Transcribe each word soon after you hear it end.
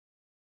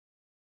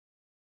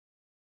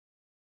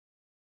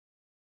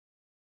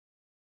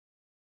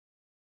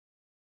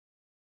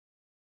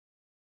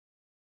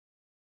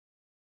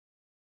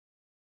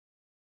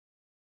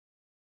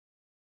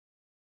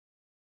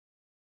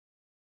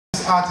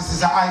artist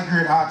is a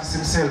high-grade artist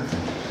himself.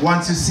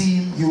 Once you see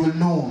him, you will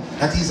know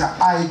that he's a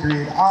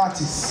high-grade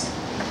artist.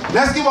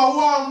 Let's give a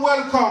warm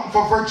welcome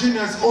for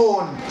Virginia's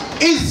own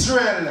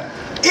Israel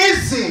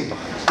Izzy.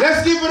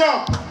 Let's give it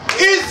up.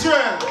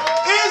 Israel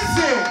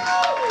Izzy.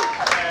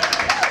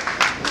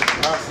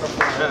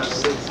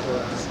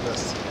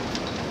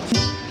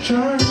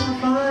 Trying to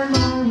find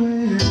my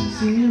way and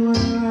see where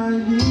I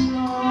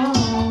belong.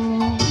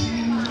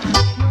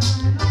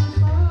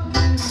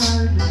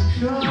 I've been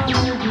sure I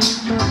did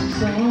my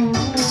soul.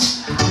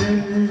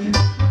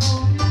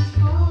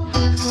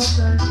 But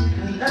I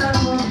didn't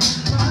ever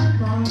find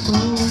my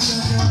goals.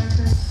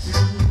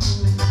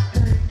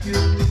 Thank you,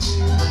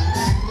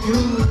 thank you,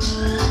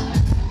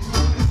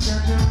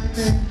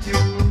 thank you,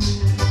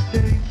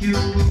 thank you,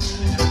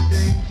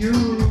 thank you.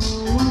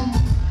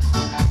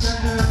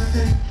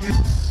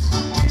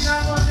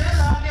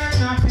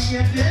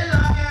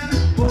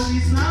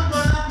 Police not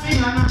gonna lock me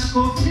and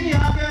handcuff me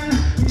again.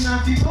 Me not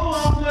fi go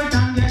up work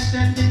and get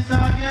sentenced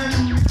again.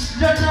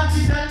 Just not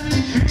fi tell me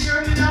 3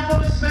 years me not go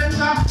spend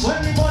that. When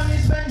the money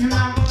spend, you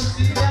not go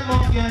see them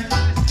again.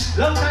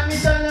 Long time me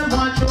tell them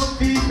watch out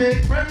fi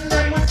fake friends.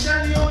 Them will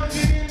tell you how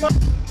to be my.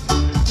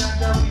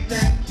 Jaja, we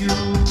thank you,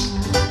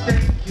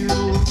 thank you,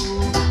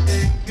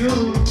 thank you.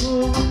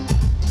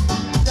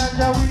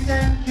 Jaja, we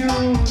thank you,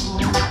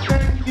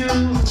 thank you,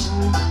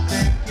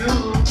 thank you.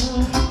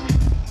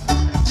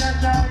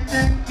 Jaja,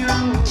 thank you,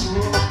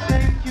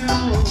 thank you,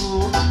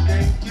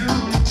 thank you.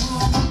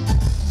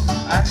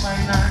 I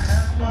might not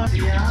have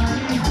money,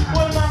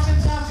 well,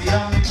 market's happy,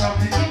 and me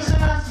probably think so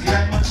nasty. I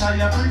must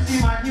hire Prince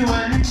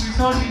Emmanuel, increase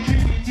all the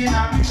Trinity, and I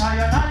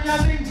retire, and I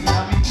link the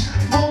army.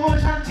 Go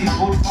much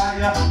anti-food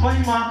fire, but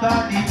you mark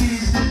all the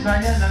pieces,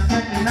 Brian, and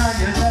get in all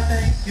your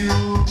thank you,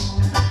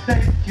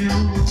 thank you,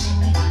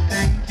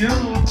 thank you.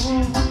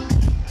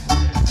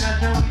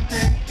 Jaja, we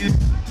thank you,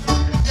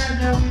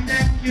 Jaja, we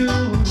thank you.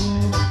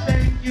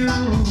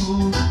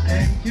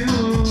 Thank you.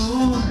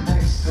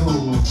 Nice too.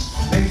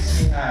 Makes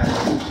me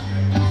happy.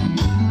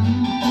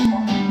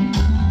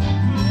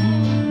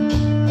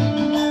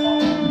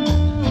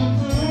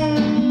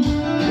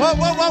 Whoa.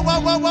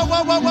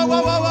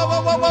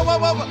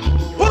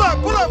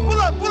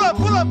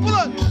 Pull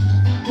up.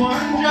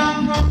 One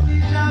jump from the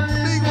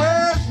challenge. Big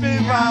words me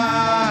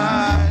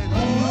vibe.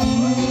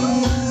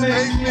 Ooh,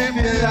 makes me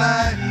feel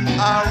like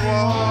I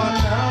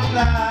wanna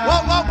fly.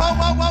 Whoa.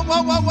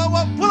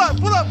 Pull up.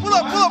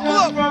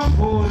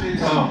 Pull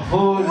it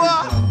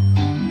up.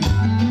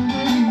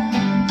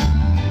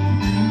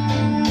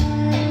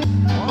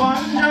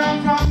 One jump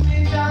from the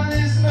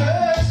chalice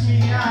makes me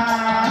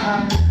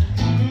high.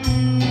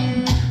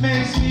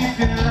 Makes me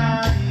feel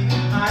like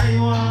I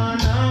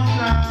wanna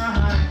fly.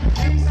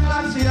 King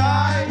Selassie I,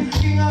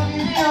 King of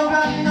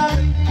Ethiopia, King of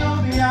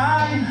Ethiopia,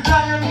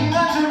 Lion King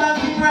of Judah,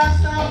 King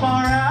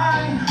Rastafari.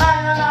 I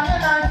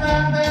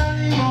felt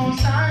very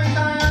most high.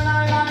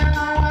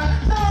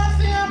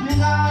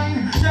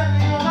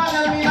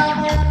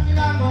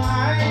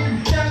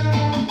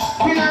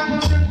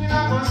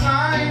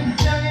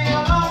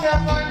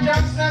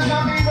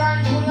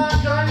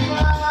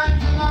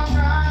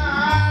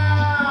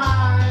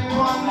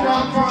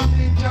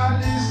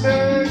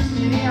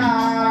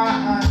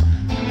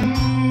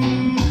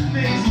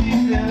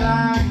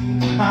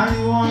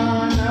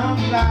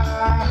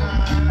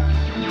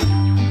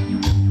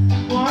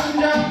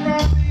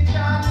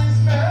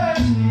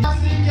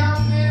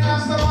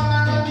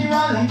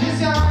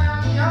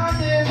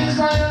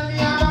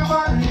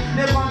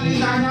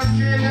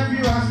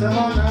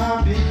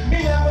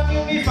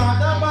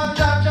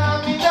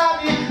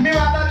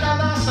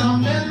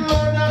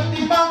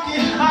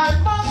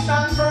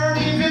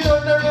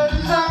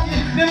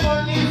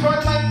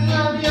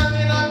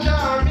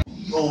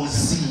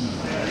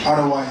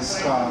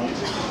 Otherwise called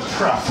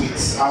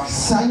Prophets of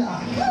Zion.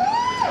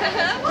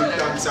 Give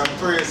thanks and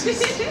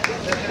praises.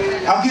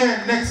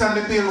 Again, next on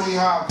the bill we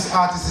have this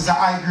artist is a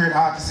high-grade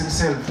artist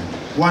himself.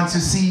 Once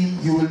you see him,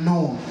 you will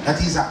know that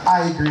he's a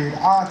high-grade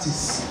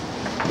artist.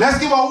 Let's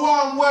give a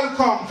warm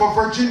welcome for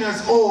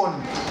Virginia's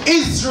own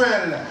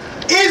Israel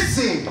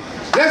Izzy.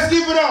 Let's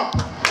give it up.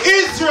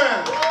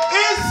 Israel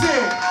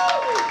Izzy.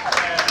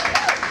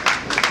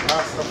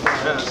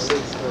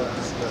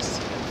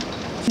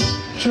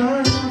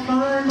 Trying to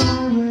find my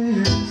way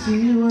and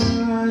see where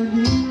I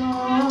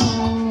belong.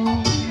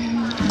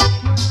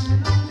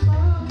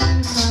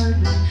 I've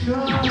been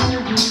sure I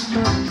did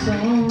my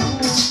soul.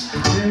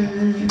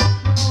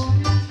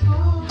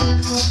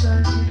 But I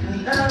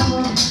didn't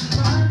ever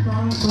find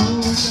my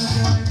goals.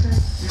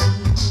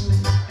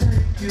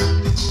 Thank you,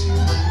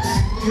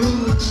 thank you,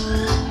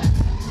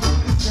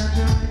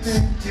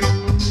 thank you,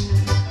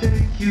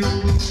 thank you,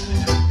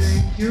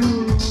 thank you.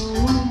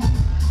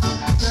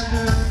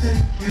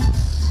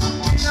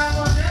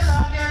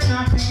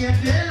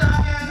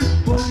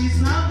 Police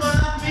not gonna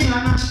lock me and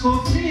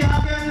handcuff me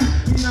again.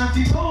 Me not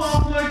fi go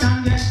up work and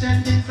get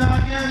sentenced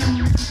again.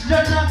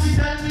 Just not fi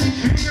tell me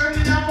 3 years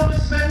me not go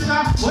spend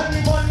that. When the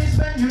money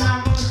spend, you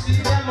not go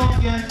see them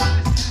again.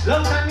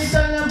 Long time me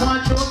tell them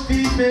watch out fi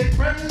fake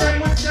friends.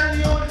 Them will tell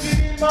you how to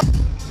be my.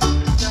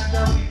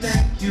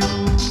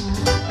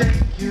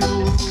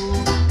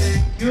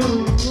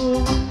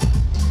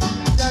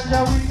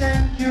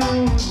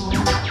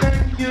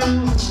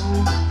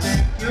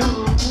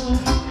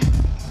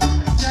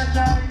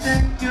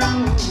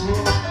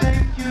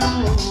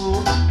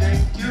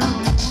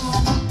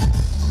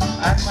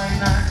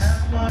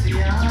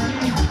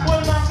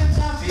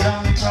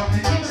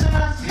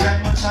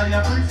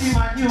 fire, Prince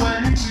Emmanuel,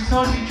 increase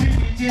all the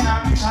Trinity,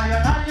 now be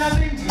higher than your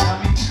thing,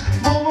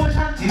 Momo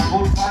Shanti,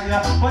 put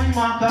fire, boy,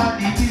 mark out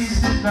the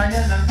keys,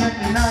 Israel, and get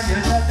in our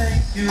yes,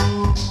 thank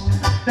you,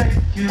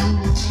 thank you,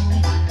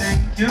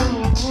 thank you,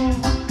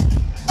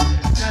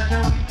 Jaja,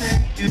 we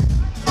thank you,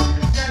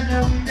 Jaja,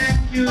 we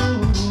thank you,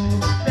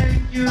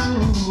 thank you,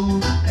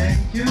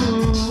 thank you,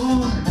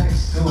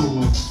 nice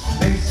too,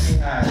 makes me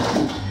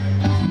happy.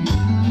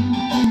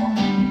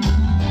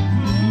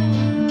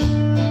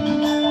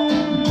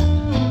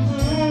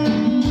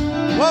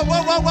 Whoa,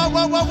 whoa, whoa, whoa,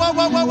 whoa, whoa,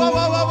 whoa, whoa, whoa,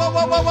 whoa,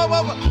 whoa, whoa, whoa,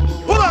 whoa, whoa.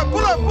 Pull up,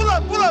 pull up, pull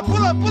up, pull up,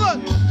 pull up, pull up.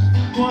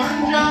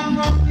 One jump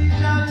of the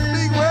chalice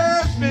Big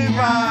words me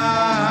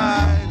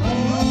right.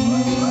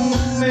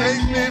 Ooh,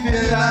 makes me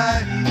feel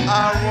like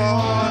I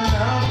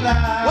wanna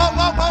fly. Whoa,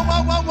 whoa, whoa,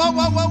 whoa, whoa,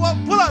 whoa, whoa, whoa.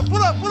 Pull up,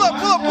 pull up, pull up,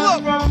 pull up, pull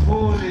up.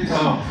 Pull it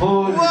up,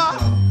 pull it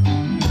up.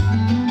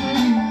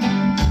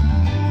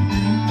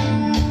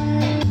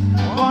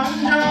 One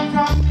jump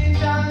from the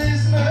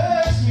chalice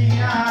makes me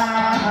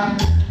high.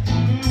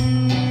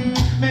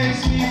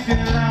 Makes me feel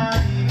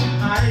like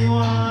I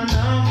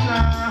wanna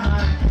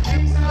fly.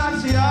 King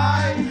Selassie,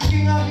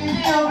 King of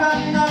Ethiopia,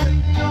 King of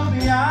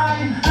Ethiopia,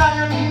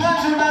 Lion King of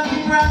Judah,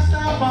 King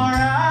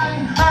Rastafari.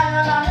 I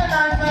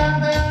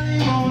fell the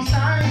most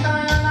high.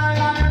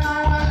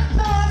 I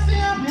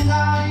Selassie of the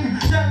line.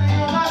 Tell me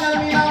what I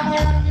mean, I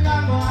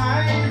go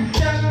hide.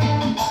 Tell me,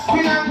 we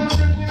not go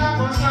slip, we not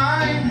go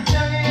slide.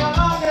 Tell me you're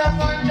not there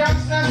for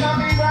justice. I'll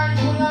be right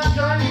full of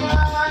joy, full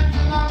of life,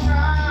 full of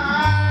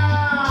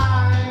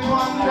pride.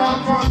 One drop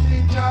from the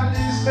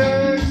chalice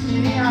makes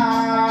me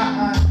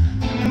high.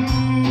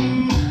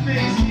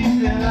 Makes me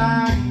feel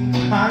like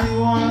I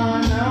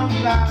wanna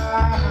fly.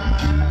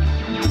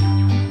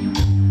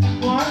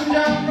 One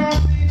drop from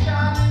the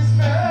chalice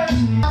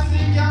makes me high. I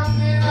see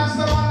campaign of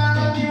someone I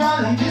know the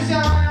rally. This year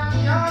I am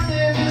can't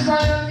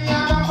Israel, me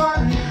and a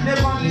body. The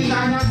police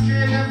are not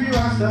trained every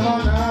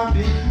Rasta.